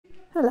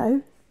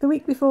Hello. The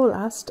week before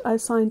last I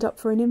signed up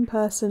for an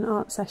in-person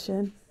art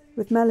session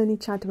with Melanie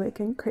Chadwick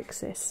and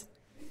Kriksis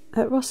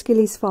at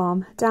Roskilly's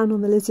farm down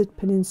on the Lizard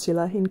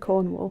Peninsula in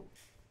Cornwall.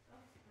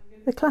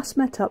 The class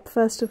met up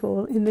first of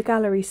all in the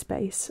gallery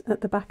space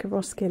at the back of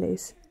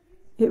Roskilly's.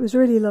 It was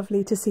really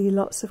lovely to see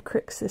lots of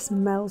Kriksis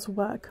and Mel's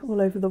work all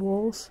over the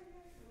walls.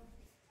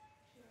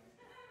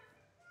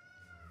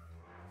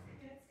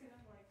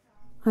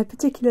 I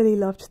particularly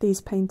loved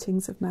these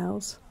paintings of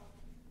Mel's.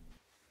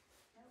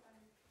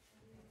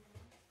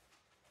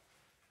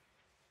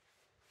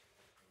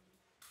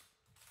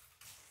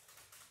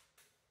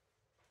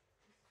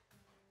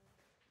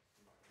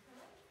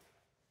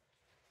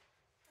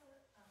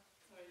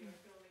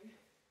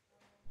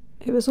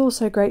 It was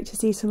also great to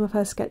see some of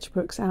her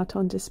sketchbooks out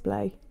on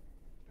display.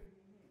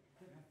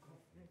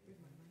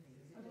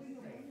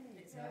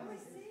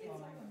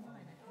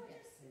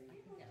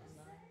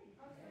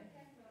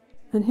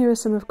 And here are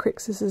some of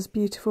Kriksis's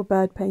beautiful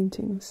bird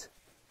paintings.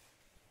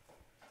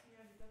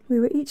 We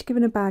were each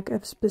given a bag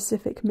of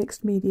specific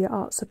mixed media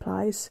art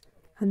supplies,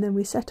 and then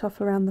we set off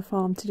around the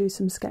farm to do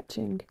some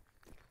sketching.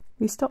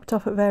 We stopped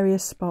off at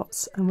various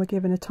spots and were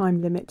given a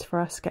time limit for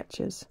our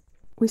sketches.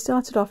 We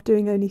started off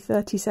doing only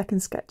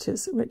 30-second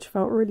sketches, which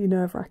felt really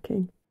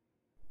nerve-wracking.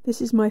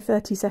 This is my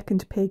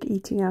 30-second pig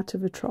eating out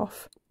of a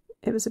trough.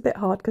 It was a bit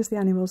hard because the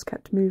animals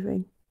kept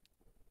moving.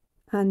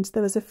 And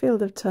there was a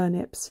field of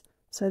turnips,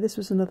 so this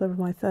was another of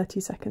my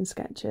 30-second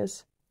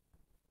sketches.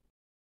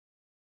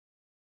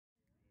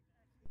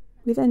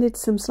 We then did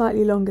some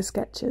slightly longer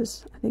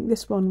sketches. I think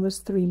this one was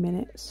 3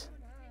 minutes.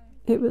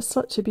 It was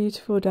such a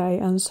beautiful day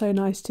and so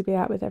nice to be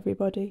out with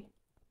everybody.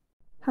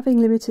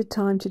 Having limited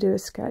time to do a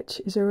sketch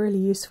is a really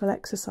useful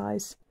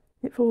exercise.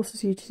 It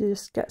forces you to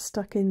just get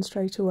stuck in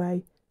straight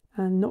away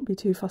and not be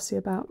too fussy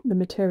about the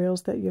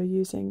materials that you're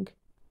using.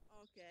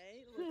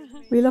 Okay,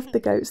 we loved the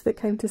goats that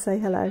came to say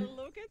hello.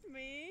 Look at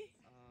me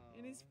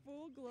in his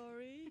full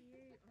glory.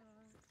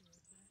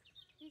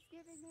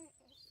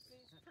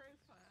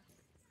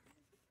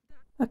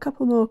 A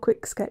couple more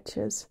quick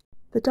sketches.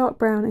 The dark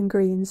brown and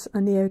greens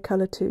are Neo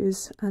Colour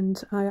 2s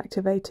and I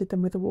activated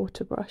them with a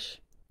water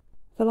brush.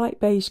 The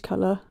light beige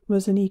colour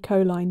was an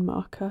Ecoline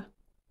marker.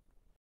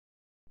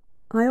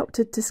 I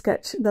opted to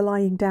sketch the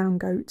lying down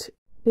goat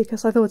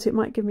because I thought it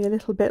might give me a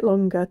little bit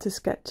longer to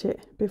sketch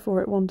it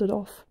before it wandered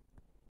off.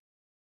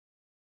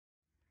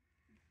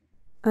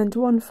 And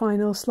one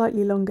final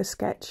slightly longer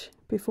sketch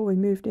before we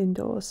moved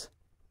indoors.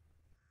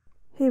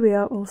 Here we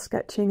are all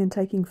sketching and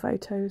taking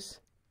photos.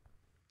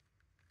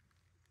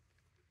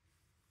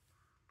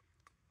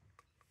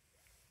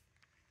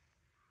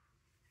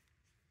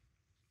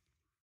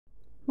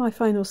 My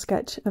final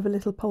sketch of a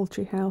little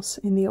poultry house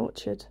in the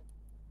orchard.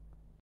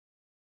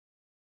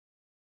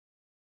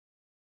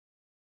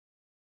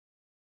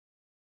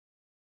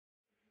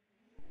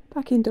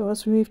 Back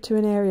indoors we moved to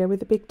an area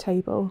with a big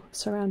table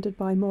surrounded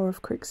by more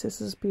of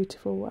Kriksis's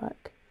beautiful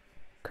work.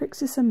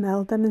 Kriksis and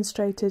Mel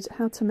demonstrated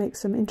how to make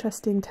some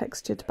interesting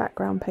textured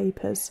background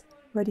papers,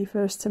 ready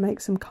for us to make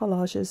some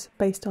collages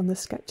based on the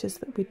sketches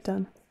that we'd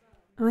done.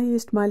 I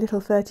used my little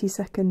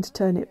 30-second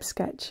turnip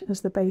sketch as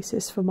the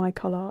basis for my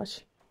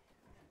collage.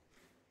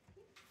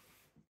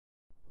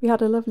 We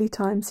had a lovely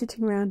time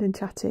sitting around and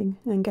chatting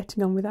and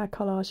getting on with our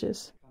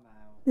collages.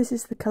 This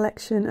is the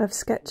collection of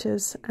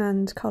sketches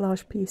and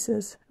collage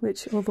pieces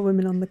which all the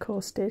women on the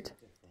course did.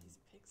 These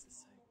pigs are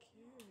so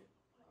cute.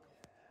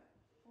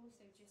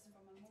 Also just from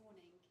a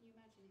morning. Can you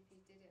imagine if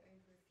you did it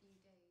over a few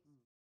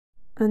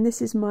days? And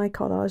this is my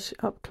collage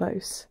up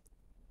close.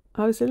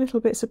 I was a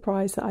little bit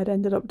surprised that I'd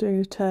ended up doing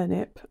a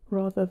turnip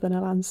rather than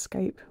a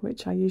landscape,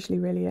 which I usually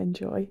really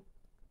enjoy.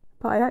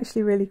 But I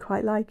actually really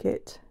quite like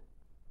it.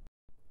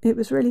 It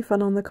was really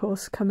fun on the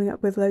course coming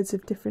up with loads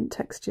of different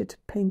textured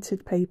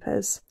painted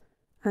papers,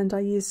 and I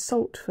used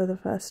salt for the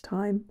first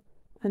time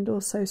and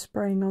also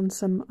spraying on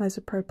some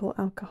isopropyl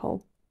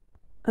alcohol.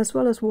 As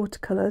well as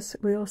watercolours,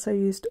 we also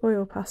used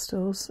oil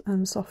pastels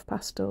and soft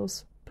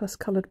pastels plus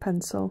coloured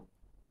pencil.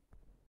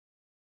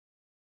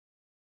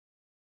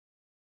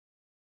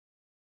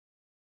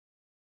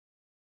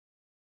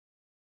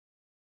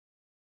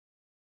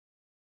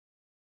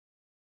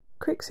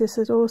 Kriksis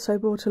had also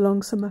brought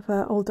along some of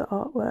her older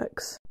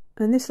artworks,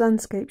 and this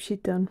landscape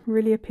she'd done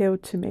really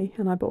appealed to me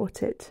and I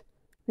bought it.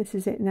 This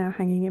is it now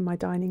hanging in my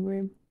dining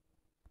room.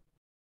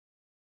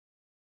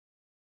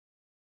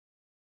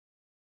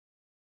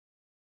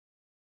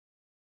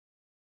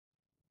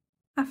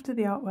 After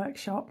the art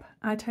workshop,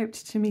 I'd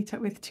hoped to meet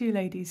up with two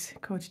ladies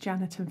called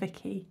Janet and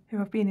Vicky,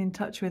 who I've been in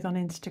touch with on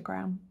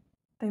Instagram.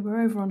 They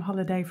were over on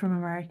holiday from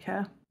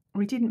America.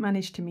 We didn't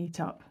manage to meet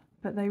up,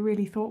 but they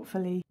really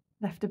thoughtfully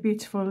left a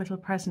beautiful little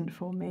present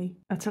for me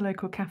at a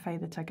local cafe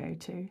that I go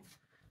to.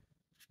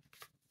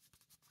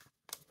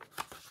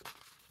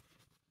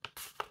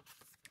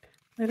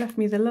 They left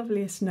me the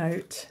loveliest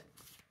note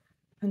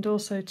and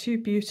also two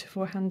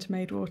beautiful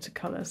handmade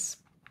watercolours.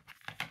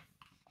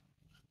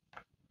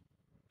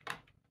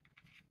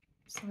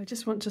 So I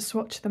just want to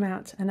swatch them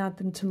out and add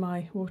them to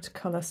my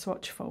watercolour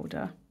swatch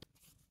folder.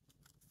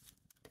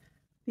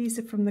 These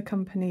are from the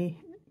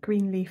company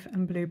Greenleaf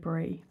and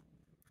Blueberry.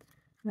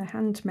 They're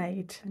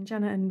handmade, and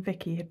Janet and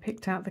Vicky had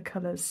picked out the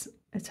colours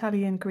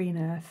Italian Green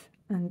Earth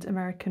and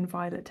American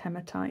Violet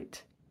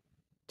Hematite.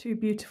 Two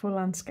beautiful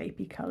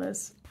landscapey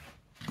colours.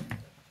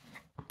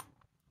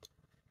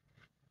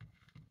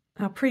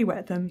 I'll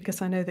pre-wet them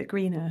because I know that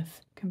Green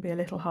Earth can be a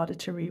little harder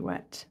to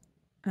re-wet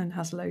and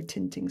has low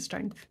tinting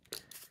strength.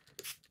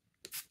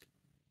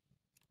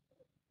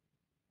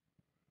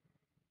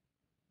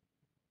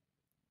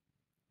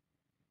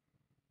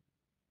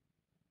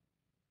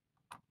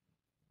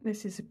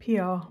 This is a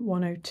PR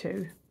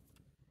 102.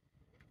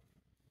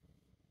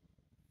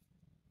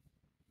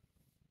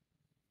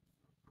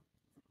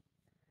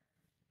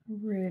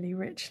 Really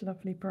rich,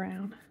 lovely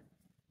brown.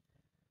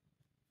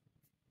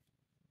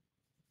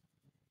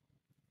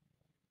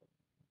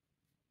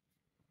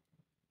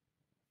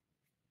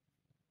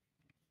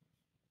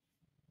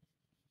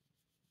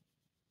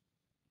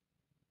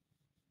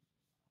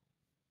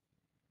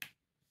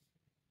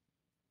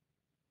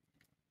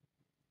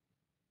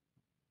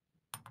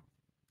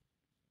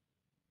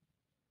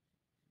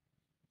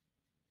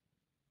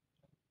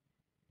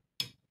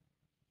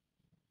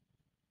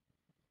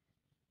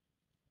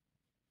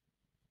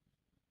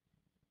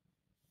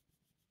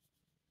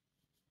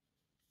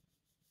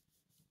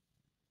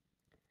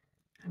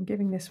 I'm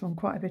giving this one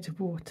quite a bit of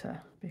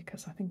water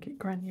because I think it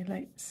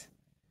granulates.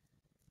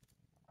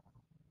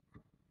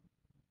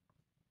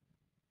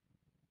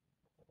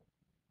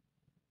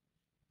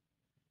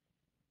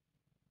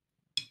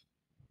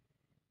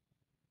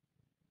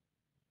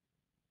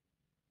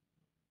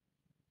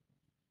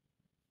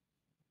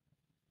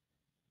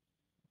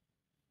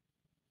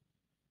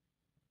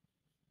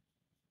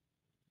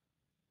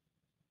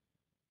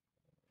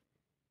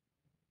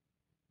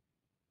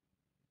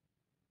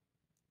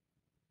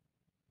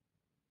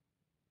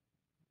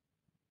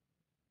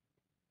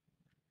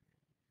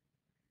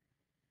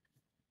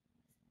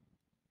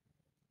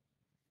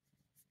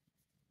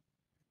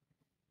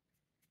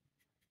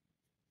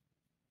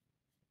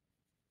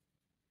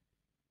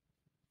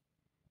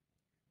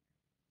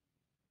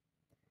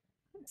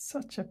 It's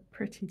such a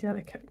pretty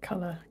delicate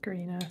colour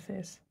Green Earth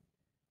is,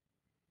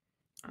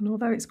 and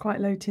although it's quite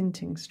low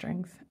tinting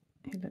strength,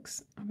 it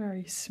looks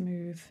very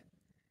smooth,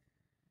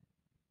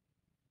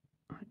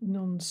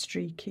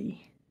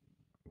 non-streaky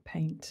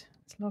paint.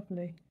 It's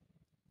lovely.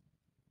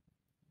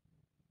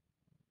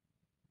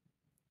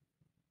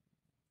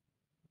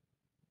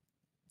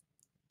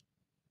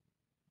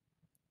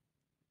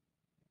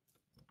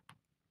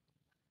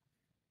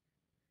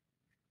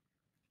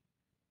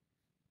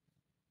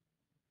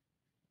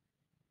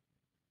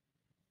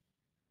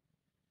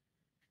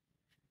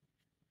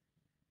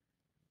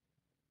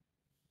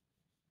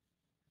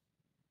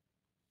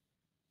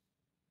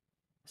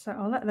 So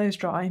I'll let those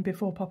dry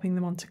before popping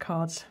them onto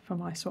cards for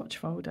my swatch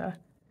folder.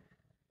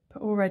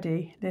 But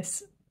already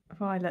this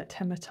violet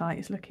hematite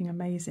is looking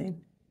amazing.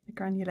 The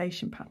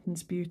granulation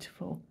pattern's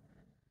beautiful.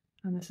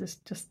 And this is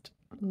just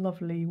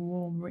lovely,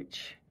 warm,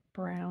 rich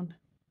brown.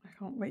 I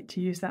can't wait to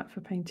use that for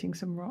painting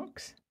some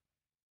rocks.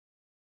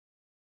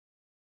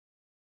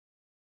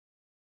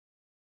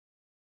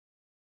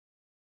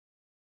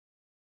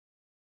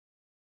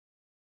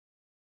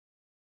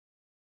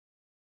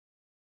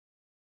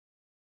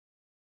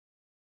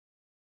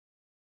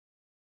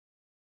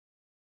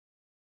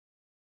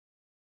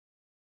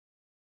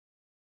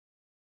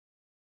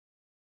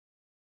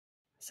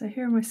 So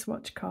here are my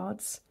swatch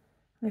cards.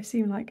 They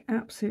seem like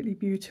absolutely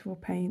beautiful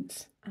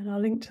paints, and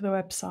I'll link to the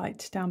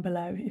website down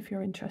below if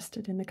you're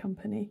interested in the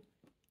company.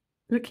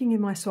 Looking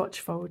in my swatch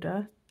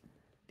folder,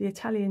 the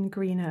Italian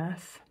Green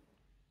Earth,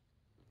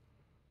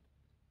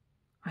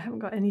 I haven't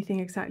got anything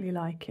exactly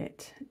like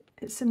it.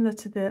 It's similar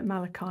to the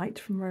Malachite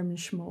from Roman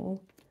Szmal,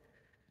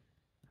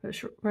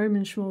 but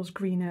Roman Szmal's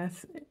Green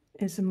Earth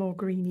is a more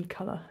greeny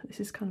colour.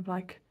 This is kind of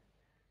like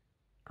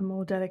a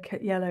more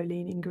delicate yellow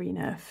leaning Green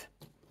Earth.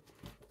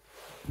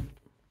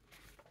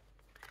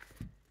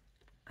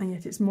 And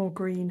yet it's more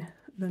green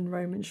than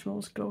Roman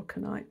Szmal's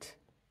Glauconite.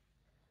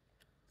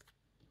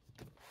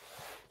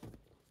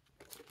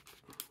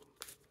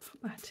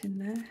 Put that in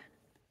there.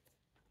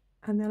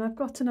 And then I've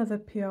got another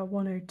PR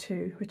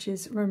 102, which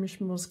is Roman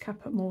Szmal's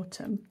Caput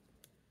Mortem.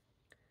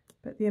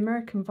 But the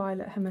American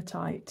Violet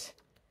Hematite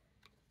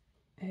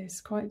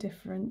is quite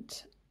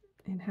different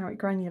in how it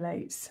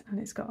granulates, and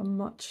it's got a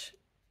much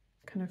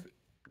kind of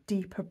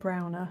deeper,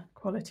 browner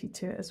quality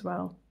to it as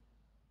well.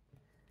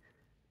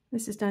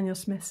 This is Daniel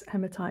Smith's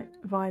Hematite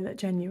Violet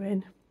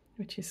Genuine,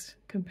 which is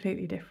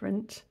completely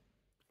different.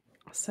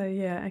 So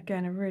yeah,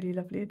 again, a really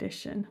lovely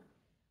addition.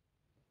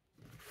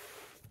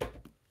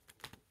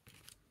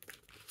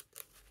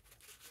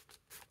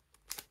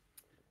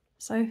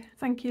 So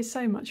thank you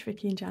so much,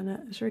 Vicky and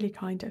Janet. It was really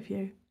kind of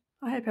you.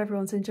 I hope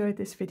everyone's enjoyed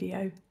this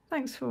video.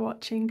 Thanks for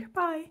watching.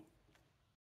 Bye.